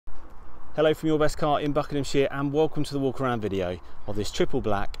Hello from your best car in Buckinghamshire and welcome to the walk around video of this triple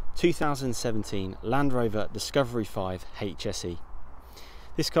black 2017 Land Rover Discovery 5 HSE.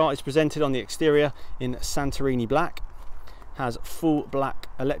 This car is presented on the exterior in Santorini Black, has full black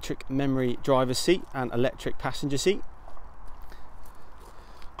electric memory driver's seat and electric passenger seat,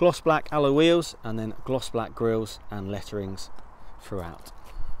 gloss black alloy wheels and then gloss black grills and letterings throughout.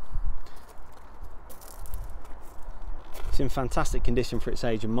 It's in fantastic condition for its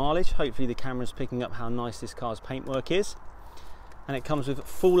age and mileage. Hopefully the camera's picking up how nice this car's paintwork is. And it comes with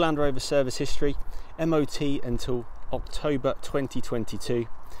full Land Rover service history, MOT until October 2022,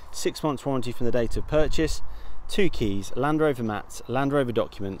 6 months warranty from the date of purchase, 2 keys, Land Rover mats, Land Rover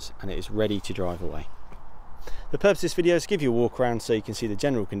documents, and it is ready to drive away. The purpose of this video is to give you a walk around so you can see the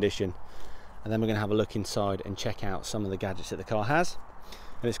general condition, and then we're going to have a look inside and check out some of the gadgets that the car has.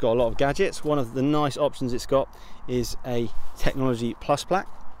 And it's got a lot of gadgets. One of the nice options it's got is a Technology Plus plaque.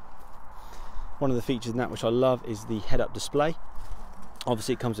 One of the features in that which I love is the head-up display.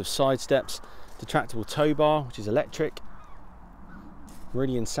 Obviously it comes with side steps, retractable tow bar which is electric,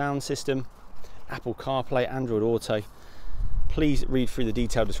 Meridian Sound System, Apple CarPlay, Android Auto. Please read through the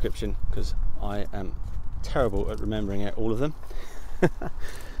detailed description because I am terrible at remembering all of them.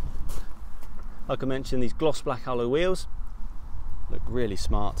 Like I mentioned, these gloss black alloy wheels look really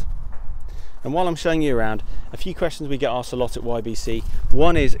smart. And while I'm showing you around, a few questions we get asked a lot at YBC.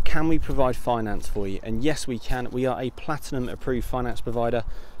 One is, can we provide finance for you? And yes, we can. We are a platinum approved finance provider,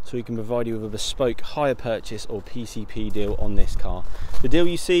 so we can provide you with a bespoke hire purchase or PCP deal on this car. The deal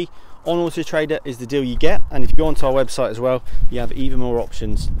you see on Autotrader is the deal you get, and if you go onto our website as well, you have even more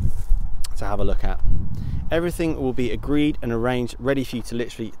options to have a look at. Everything will be agreed and arranged, ready for you to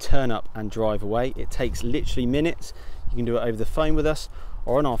literally turn up and drive away. It takes literally minutes. You can do it over the phone with us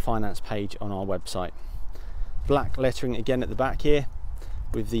or on our finance page on our website. Black lettering again at the back here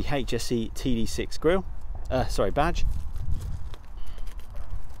with the HSE TD6 grille, badge.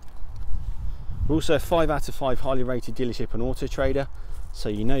 We're also a 5 out of 5 highly rated dealership on Autotrader, so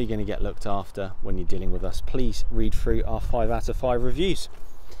you know you're going to get looked after when you're dealing with us. Please read through our 5 out of 5 reviews.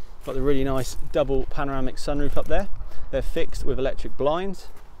 Got the really nice double panoramic sunroof up there. They're fixed with electric blinds.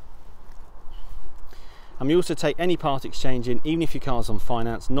 And we also take any part exchange in, even if your car's on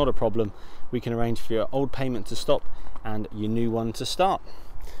finance, not a problem. We can arrange for your old payment to stop and your new one to start.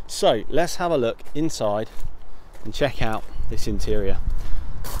 So let's have a look inside and check out this interior.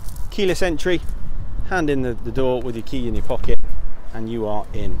 Keyless entry, hand in the door with your key in your pocket and you are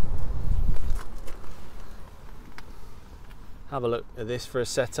in. Have a look at this for a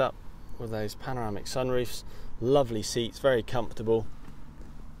setup with those panoramic sunroofs, lovely seats, very comfortable,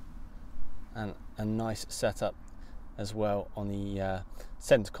 and a nice setup as well on the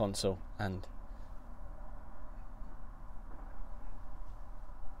center console and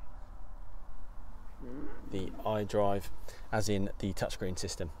the iDrive, as in the touchscreen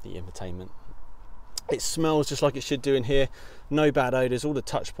system, the infotainment. It smells just like it should do in here, no bad odors, all the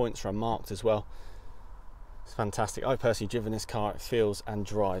touch points are marked as well. It's fantastic. I've personally driven this car. It feels and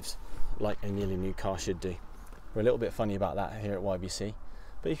drives like a nearly new car should do. We're a little bit funny about that here at YBC.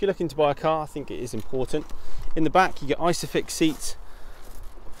 But if you're looking to buy a car, I think it is important. In the back, you get Isofix seats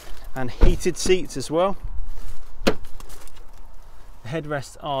and heated seats as well. The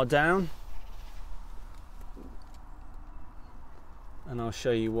headrests are down. And I'll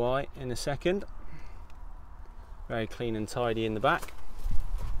show you why in a second. Very clean and tidy in the back.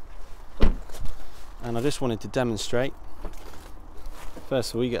 And I just wanted to demonstrate.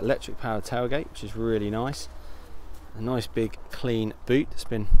 First of all, you get electric power tailgate, which is really nice. A nice big clean boot that's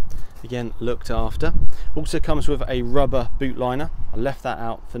been again looked after. Also comes with a rubber boot liner. I left that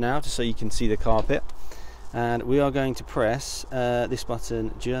out for now just so you can see the carpet. And we are going to press this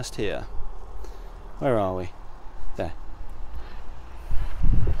button just here. Where are we? There.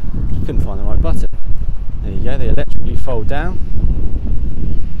 Couldn't find the right button. There you go, they electrically fold down.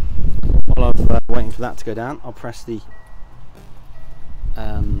 While I'm waiting for that to go down, I'll press the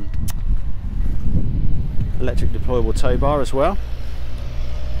electric deployable tow bar as well.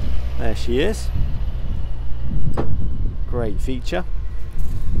 There she is. Great feature.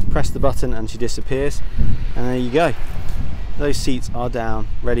 Press the button and she disappears, and there you go. Those seats are down,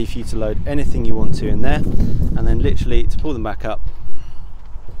 ready for you to load anything you want to in there, and then literally to pull them back up,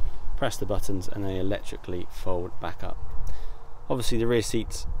 press the buttons and they electrically fold back up. Obviously the rear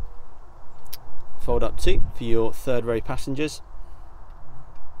seats fold up too for your third row passengers.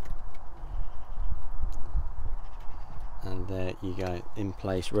 And there you go, in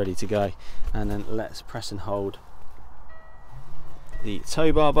place, ready to go. And then let's press and hold the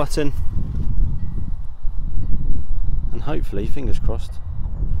tow bar button, and hopefully, fingers crossed,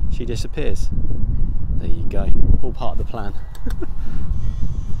 she she disappears. There you go, all part of the plan.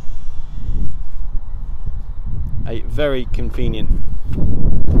 A very convenient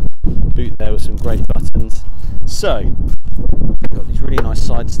boot there with some great buttons. So, got these really nice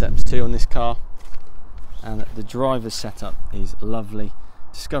side steps too on this car, and the driver's setup is lovely.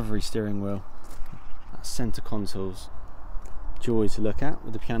 Discovery steering wheel, centre consoles, joy to look at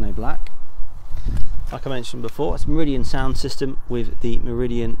with the piano black. Like I mentioned before, it's Meridian Sound System with the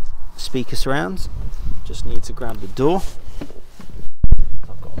Meridian speaker surrounds. Just need to grab the door.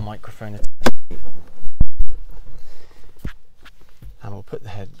 I've got a microphone attached. And we'll put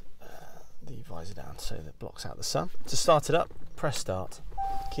the visor down so that it blocks out the sun. To start it up, press start.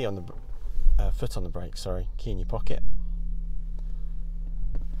 Key on the foot on the brake, sorry. Key in your pocket.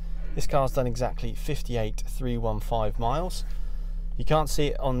 This car's done exactly 58,315 miles. You can't see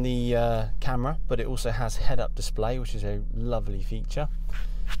it on the camera, but it also has head-up display, which is a lovely feature.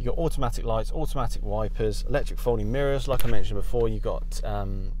 You've got automatic lights, automatic wipers, electric folding mirrors. Like I mentioned before, you've got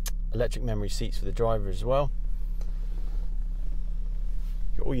electric memory seats for the driver as well.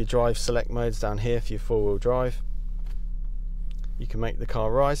 You've got all your drive select modes down here for your four-wheel drive. You can make the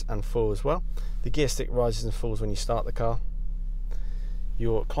car rise and fall as well. The gear stick rises and falls when you start the car.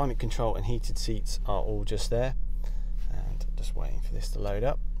 Your climate control and heated seats are all just there. And just waiting for this to load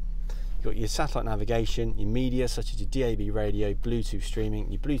up. You've got your satellite navigation, your media such as your DAB radio, Bluetooth streaming,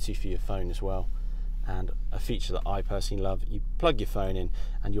 your Bluetooth for your phone as well, and a feature that I personally love, you plug your phone in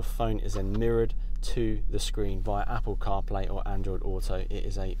and your phone is then mirrored to the screen via Apple CarPlay or Android Auto. It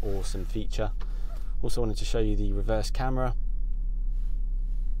is an awesome feature. Also wanted to show you the reverse camera.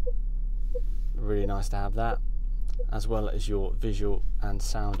 Really nice to have that, as well as your visual and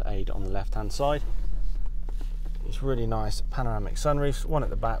sound aid on the left hand side. It's really nice panoramic sunroofs, one at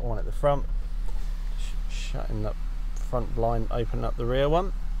the back, one at the front. Shutting the front blind, opening up the rear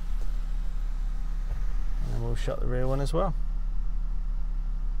one. And then we'll shut the rear one as well.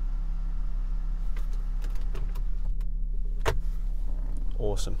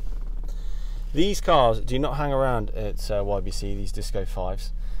 Awesome. These cars do not hang around at YBC, these Disco 5s.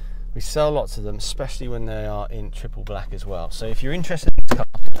 We sell lots of them, especially when they are in triple black as well. So if you're interested in this car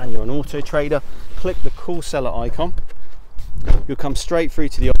and you're an Autotrader, click the call seller icon. You'll come straight through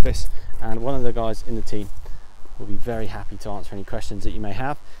to the office and one of the guys in the team will be very happy to answer any questions that you may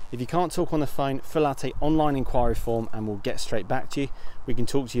have. If you can't talk on the phone, fill out an online inquiry form and we'll get straight back to you. We can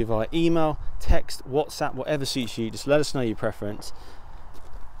talk to you via email, text, WhatsApp, whatever suits you. Just let us know your preference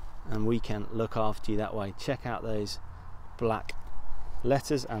and we can look after you that way. Check out those black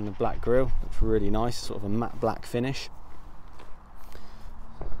letters and the black grille. It's really nice, sort of a matte black finish.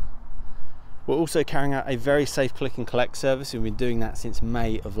 We're also carrying out a very safe click and collect service. We've been doing that since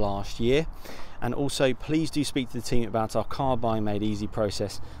May of last year. And also please do speak to the team about our car buying made easy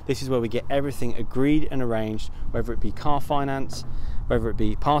process. This is where we get everything agreed and arranged, whether it be car finance, whether it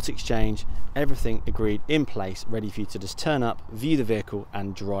be part exchange, everything agreed in place, ready for you to just turn up, view the vehicle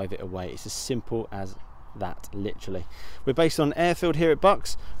and drive it away. It's as simple as that, literally. We're based on airfield here at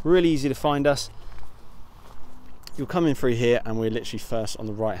Bucks, really easy to find us. You'll come in through here and we're literally first on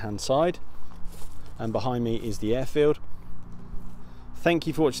the right hand side, and behind me is the airfield. Thank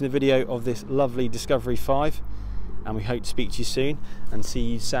you for watching the video of this lovely Discovery 5 and we hope to speak to you soon and see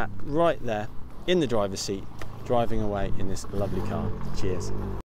you sat right there in the driver's seat driving away in this lovely car. Cheers.